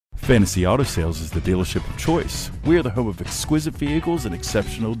Fantasy Auto Sales is the dealership of choice. We are the home of exquisite vehicles and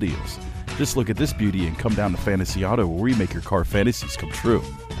exceptional deals. Just look at this beauty and come down to Fantasy Auto where we make your car fantasies come true.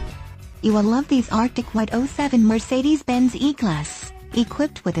 You will love these Arctic White 07 Mercedes-Benz E-Class,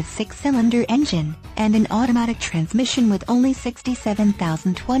 equipped with a 6-cylinder engine and an automatic transmission with only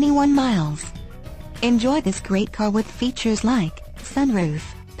 67,021 miles. Enjoy this great car with features like sunroof,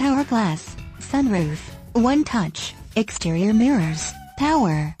 power glass, sunroof, one-touch, exterior mirrors,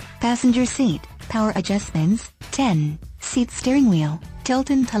 power, passenger seat, power adjustments, 10, seat steering wheel, tilt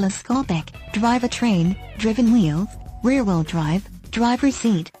and telescopic, drivetrain, driven wheels, rear-wheel drive, driver's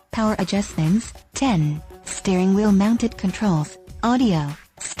seat, power adjustments, 10, steering wheel mounted controls, audio,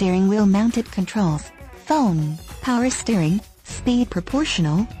 steering wheel mounted controls, phone, power steering, speed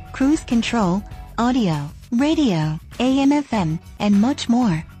proportional, cruise control, audio, radio, AM/FM, and much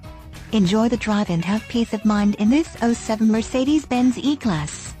more. Enjoy the drive and have peace of mind in this 07 Mercedes-Benz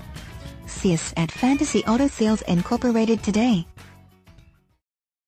E-Class. See us at Fantasy Auto Sales Incorporated today.